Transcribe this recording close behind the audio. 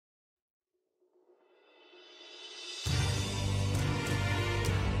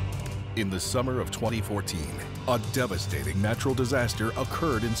In the summer of 2014, a devastating natural disaster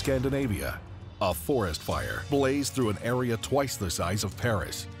occurred in Scandinavia. A forest fire blazed through an area twice the size of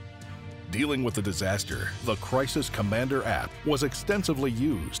Paris. Dealing with the disaster, the Crisis Commander app was extensively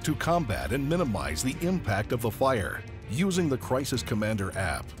used to combat and minimize the impact of the fire. Using the Crisis Commander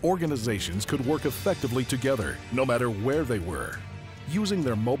app, organizations could work effectively together, no matter where they were, using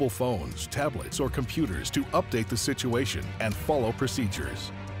their mobile phones, tablets, or computers to update the situation and follow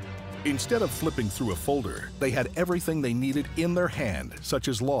procedures. Instead of flipping through a folder, they had everything they needed in their hand, such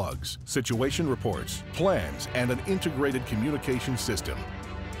as logs, situation reports, plans, and an integrated communication system.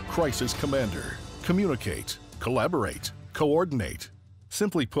 Crisis Commander. Communicate, collaborate, coordinate.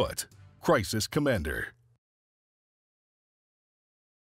 Simply put, Crisis Commander.